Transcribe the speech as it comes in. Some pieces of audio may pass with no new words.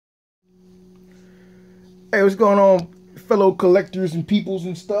Hey, what's going on, fellow collectors and peoples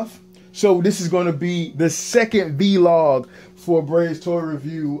and stuff? So this is going to be the second vlog for Brave's Toy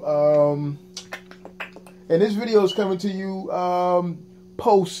Review. And this video is coming to you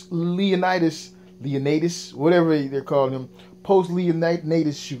post Leonidas, whatever they're calling him, post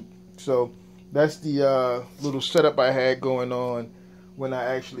Leonidas shoot. So that's the little setup I had going on when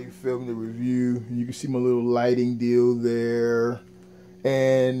I actually filmed the review. You can see my little lighting deal there.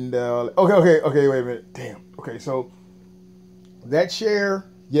 And okay, wait a minute. Damn. Okay, so that chair,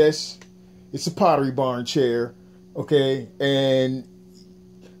 yes, it's a Pottery Barn chair. Okay, and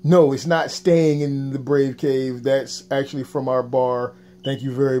no, it's not staying in the Brave Cave. That's actually from our bar. Thank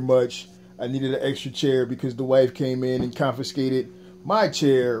you very much. I needed an extra chair because the wife came in and confiscated my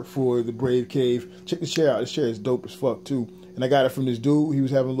chair for the Brave Cave. Check the chair out. This chair is dope as fuck too. And I got it from this dude. He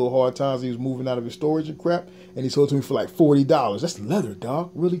was having a little hard times. He was moving out of his storage and crap. And he sold it to me for like $40. That's leather,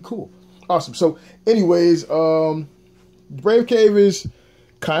 dog. Really cool. Awesome. So anyways, Brave Cave is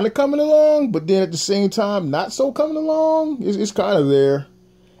kind of coming along, but then at the same time, not so coming along. It's kind of there.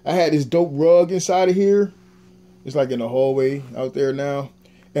 I had this dope rug inside of here. It's like in the hallway out there now.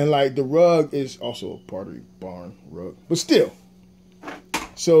 And like the rug is also a Pottery Barn rug. But still.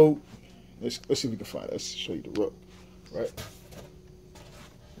 So let's see if we can find it. Let's show you the rug. Right?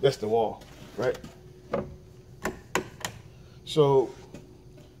 That's the wall, right? So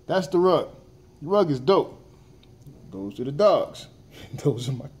that's the rug. The rug is dope. Those are the dogs.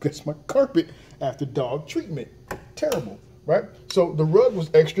 That's my carpet after dog treatment. Terrible, right? So the rug was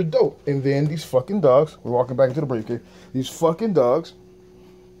extra dope. And then these fucking dogs, we're walking back into the Brave Cave. These fucking dogs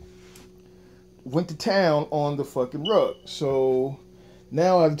went to town on the fucking rug. So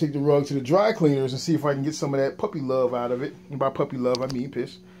now I have to take the rug to the dry cleaners and see if I can get some of that puppy love out of it. And by puppy love, I mean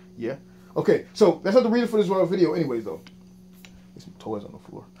piss. Yeah. Okay, so that's not the reason for this video anyways, though. There's some toys on the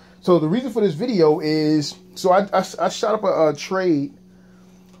floor. So the reason for this video is, so I shot up a trade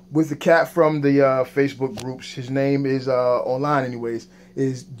with the cat from the Facebook groups. His name is, online anyways,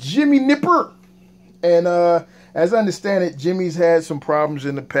 is Jimmy Nipper. And as I understand it, Jimmy's had some problems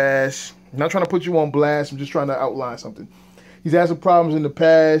in the past. I'm not trying to put you on blast. I'm just trying to outline something. He's had some problems in the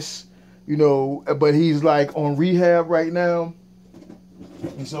past, you know, but he's like on rehab right now.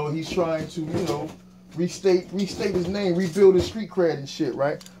 And so he's trying to, you know, restate his name, rebuild his street cred and shit,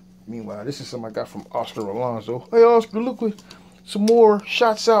 right? Meanwhile, this is something I got from Oscar Alonso. Hey, Oscar, look what, some more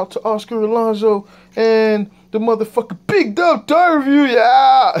shots out to Oscar Alonso and the motherfucking Big Dub Toy Review,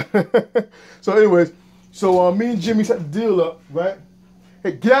 yeah! So anyways, so me and Jimmy set the deal up, right?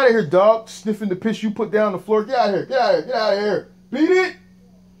 Hey, get out of here, dog. Sniffing the piss you put down on the floor. Get out of here. Get out of here. Get out of here. Beat it.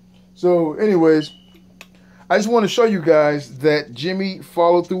 So, anyways, I just want to show you guys that Jimmy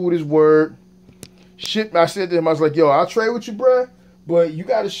followed through with his word. Shit, I said to him, I was like, yo, I'll trade with you, bruh, but you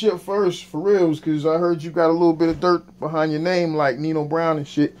got to ship first for reals, because I heard you got a little bit of dirt behind your name like Nino Brown and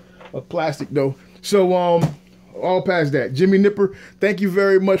shit. Of plastic, though. So, all past that. Jimmy Nipper, thank you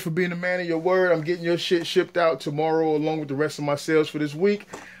very much for being a man of your word. I'm getting your shit shipped out tomorrow along with the rest of my sales for this week.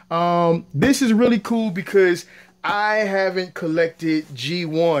 This is really cool because I haven't collected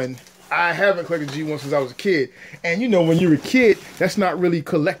G1. I haven't collected G1 since I was a kid. And you know, when you're a kid, that's not really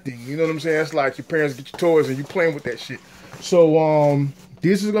collecting. You know what I'm saying? That's like your parents get your toys and you playing with that shit. So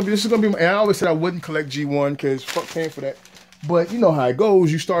this is gonna be and I always said I wouldn't collect G1 because fuck paying for that. But you know how it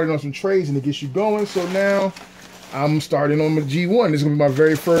goes. You started on some trades and it gets you going. So now I'm starting on my G1. This is going to be my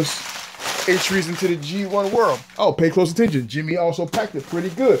very first entries into the G1 world. Oh, pay close attention. Jimmy also packed it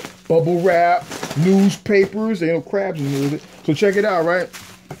pretty good. Bubble wrap, newspapers. There ain't no crabs in there. So check it out, right?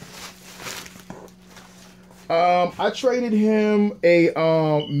 I traded him a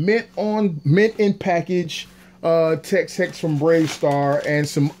mint in package text from Brave Star and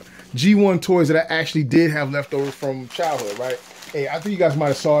some G1 toys that I actually did have left over from childhood, right? Hey, I think you guys might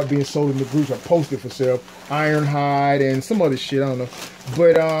have saw it being sold in the groups. I posted for sale. Ironhide and some other shit, I don't know.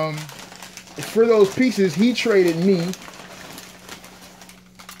 But for those pieces, he traded me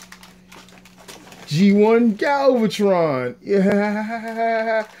G1 Galvatron.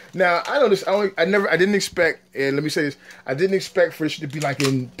 Yeah. Now I know this. I didn't expect. And let me say this. I didn't expect for it to be like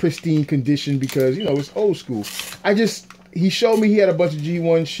in pristine condition because you know it's old school. He showed me he had a bunch of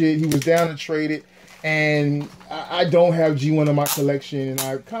G1 shit. He was down to trade it. And I don't have G1 in my collection, and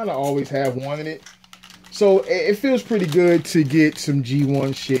I kind of always have one in it. So it feels pretty good to get some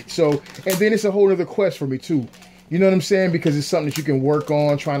G1 shit. So, and then it's a whole other quest for me too. You know what I'm saying? Because it's something that you can work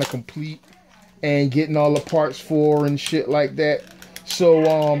on, trying to complete, and getting all the parts for and shit like that.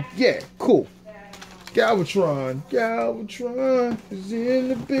 So, yeah, cool. Galvatron is in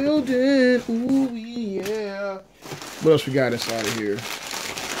the building. Ooh, yeah. What else we got inside of here?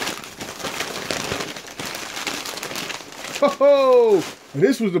 Oh,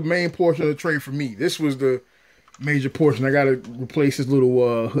 this was the main portion of the tray for me. This was the major portion. I gotta replace this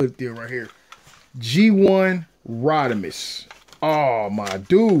little hood deal right here. G1 Rodimus. Oh my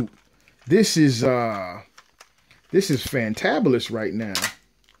dude, this is fantabulous right now.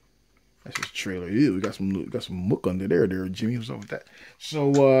 That's his trailer. Ew, we got some muck under there, Jimmy. What's up with that?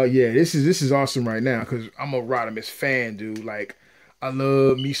 So yeah, this is awesome right now because I'm a Rodimus fan, dude. Like, I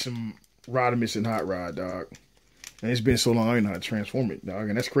love me some Rodimus and Hot Rod, dog. And it's been so long I don't know how to transform it, dog.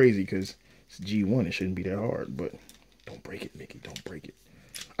 And that's crazy because it's G1. It shouldn't be that hard, but don't break it, Mickey. Don't break it.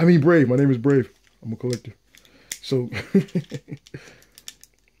 I mean, Brave. My name is Brave. I'm a collector. So,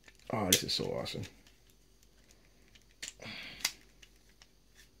 oh, this is so awesome.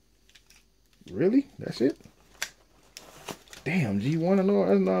 Really? That's it? Damn, G1. I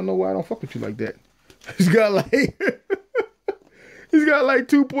don't know why I don't fuck with you like that. He's got like he's got like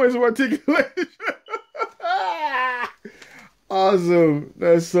 2 points of articulation. Awesome.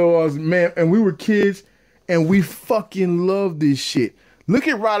 That's so awesome, man. And we were kids, and we fucking loved this shit. Look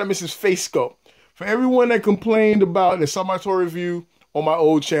at Rodimus's face sculpt. For everyone that complained about that saw my toy review on my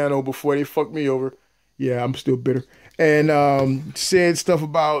old channel before they fucked me over, yeah, I'm still bitter. And said stuff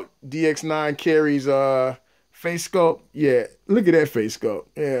about DX9 Carry's face sculpt. Yeah, look at that face sculpt.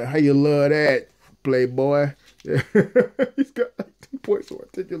 Yeah, how you love that, Playboy. Yeah. He's got like 2 points of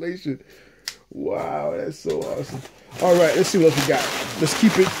articulation. Wow, that's so awesome. All right, let's see what else we got. Let's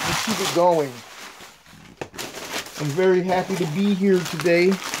keep it going. I'm very happy to be here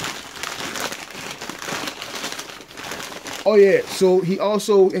today. Oh yeah, so he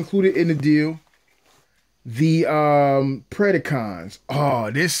also included in the deal the Predacons.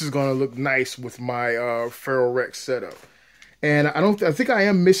 Oh, this is gonna look nice with my Feral Rex setup. And I think I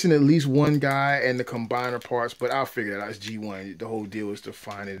am missing at least one guy and the combiner parts, but I'll figure that out. It's G1. The whole deal is to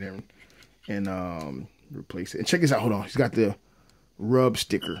find it and replace it. And check this out. Hold on. He's got the rub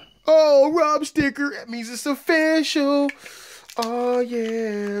sticker. Oh, rub sticker. That means it's official. Oh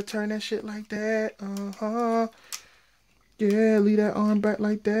yeah, turn that shit like that. Yeah, leave that arm back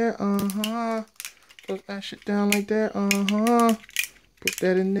like that. Put that shit down like that. Put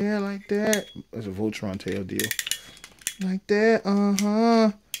that in there like that. That's a Voltron tail deal. Like that.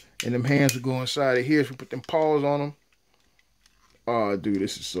 And them hands will go inside of here. So we put them paws on them. Oh, dude,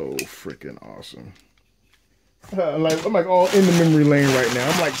 this is so freaking awesome. I'm like all in the memory lane right now.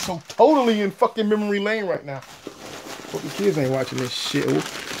 I'm like so totally in fucking memory lane right now. Hope the kids ain't watching this shit.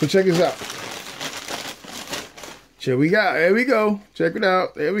 So check this out. Check we got. There we go. Check it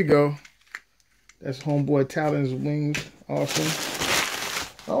out. There we go. That's homeboy Talon's wings. Awesome.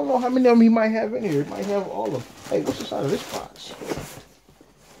 I don't know how many of them he might have in here. He might have all of them. Hey, what's inside of this box?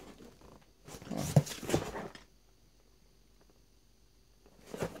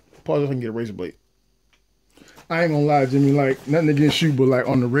 Pause if I can get a razor blade. I ain't gonna lie, Jimmy, like, nothing against you, but like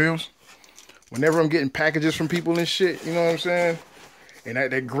on the reels, whenever I'm getting packages from people and shit, you know what I'm saying? And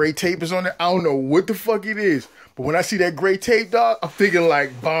that gray tape is on there, I don't know what the fuck it is. But when I see that gray tape, dog, I'm thinking like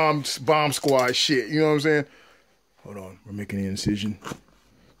bomb squad shit, you know what I'm saying? Hold on, we're making an incision.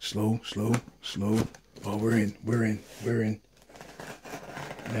 Slow. Oh, we're in.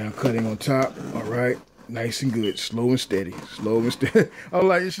 Now cutting on top, all right. Nice and good, slow and steady. I'm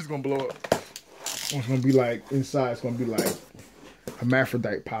like, this shit's gonna blow up. It's gonna be like, inside it's gonna be like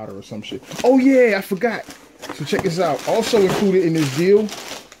hermaphrodite powder or some shit. Oh yeah, I forgot. So check this out. Also included in this deal,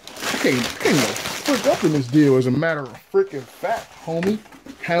 I can't even frick up in this deal as a matter of freaking fact, homie.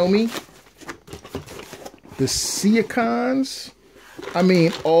 The Seacons. I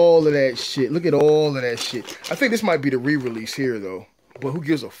mean, all of that shit. Look at all of that shit. I think this might be the re-release here though, but who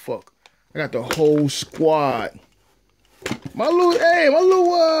gives a fuck? I got the whole squad. My little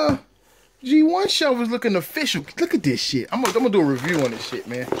G1 shelf is looking official. Look at this shit. I'm gonna do a review on this shit,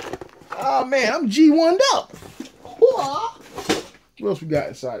 man. Oh man, I'm G1'd up. What else we got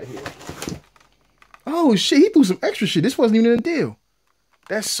inside of here? Oh shit, he threw some extra shit. This wasn't even in the deal.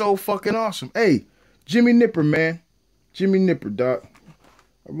 That's so fucking awesome. Hey, Jimmy Nipper, man. Jimmy Nipper, doc.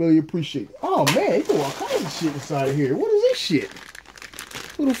 I really appreciate it. Oh man, he threw all kinds of shit inside of here. What is this shit?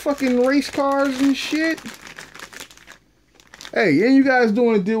 Little fucking race cars and shit. Hey, and you guys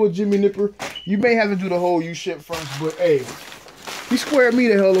doing a deal with Jimmy Nipper, you may have to do the whole you shit first, but hey, he squared me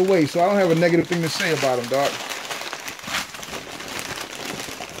the hell away, so I don't have a negative thing to say about him, dog.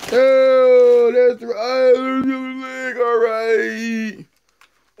 Oh, that's the leg, all right.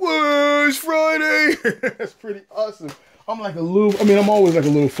 Whoa, it's Friday. That's pretty awesome. I'm always like a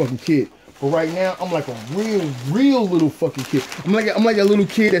little fucking kid. But right now, I'm like a real little fucking kid. I'm like a little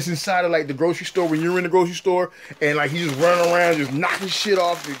kid that's inside of like the grocery store when you're in the grocery store and like he's just running around, just knocking shit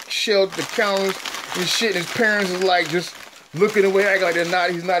off the shelves, the counters and shit. And his parents is like just looking away, acting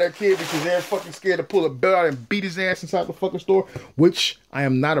like he's not their kid because they're fucking scared to pull a belt out and beat his ass inside the fucking store, which I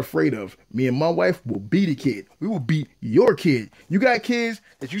am not afraid of. Me and my wife will beat a kid. We will beat your kid. You got kids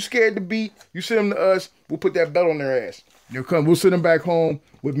that you scared to beat, you send them to us, we'll put that belt on their ass. They'll come, we'll send them back home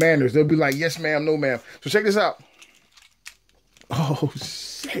with manners. They'll be like, yes ma'am, no ma'am. So check this out. Oh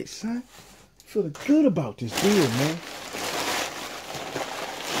shit, son. Feeling good about this deal, man.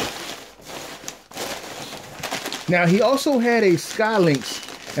 Now, he also had a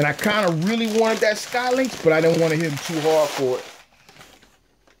Skylynx, and I kind of really wanted that Skylynx, but I didn't want to hit him too hard for it.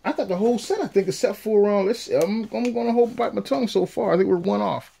 I thought the whole set, I think, except for, I'm going to bite my tongue so far. I think we're one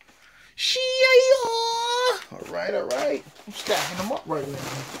off. All right. I'm stacking them up right now.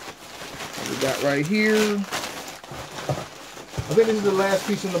 What we got right here. I think this is the last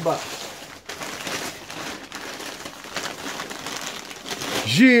piece in the box.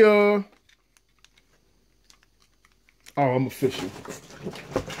 Yeah. Oh, I'm official.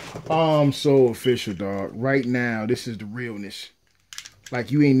 I'm so official, dog. Right now, this is the realness. Like,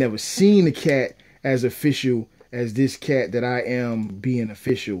 you ain't never seen a cat as official as this cat that I am being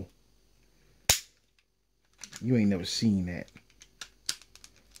official. You ain't never seen that.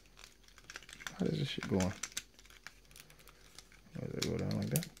 How does this shit go on? How does it go down like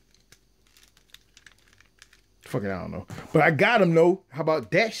that? Fuck it, I don't know. But I got him, though. How about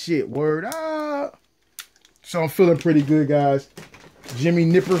that shit? Word up. So I'm feeling pretty good, guys. Jimmy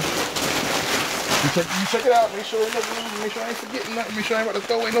Nipper. You check it out. Make sure I ain't forgetting nothing. Make sure I ain't about to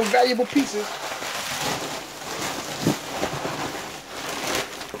throw away no valuable pieces.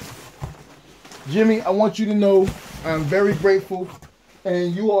 Jimmy, I want you to know I'm very grateful.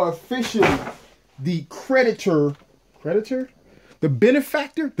 And you are officially the creditor? The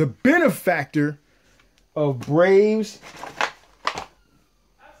benefactor of Braves.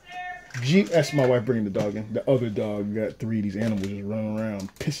 That's my wife bringing the dog in. The other dog got 3 of these animals just running around,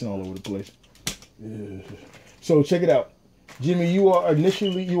 pissing all over the place. Yeah. So check it out, Jimmy. You are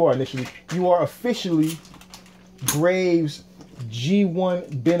officially Braves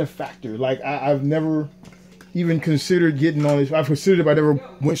G1 benefactor. Like I've never even considered getting on this. I've considered it, but I never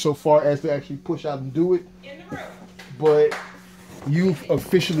went so far as to actually push out and do it. But you've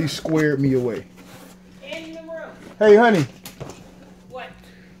officially squared me away. In the room. Hey, honey.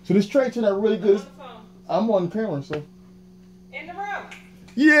 So this tray turned out really good. I'm on camera, so. In the room.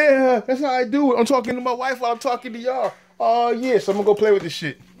 Yeah, that's how I do it. I'm talking to my wife while I'm talking to y'all. Oh, yes, I'm going to go play with this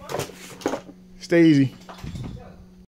shit. Stay easy.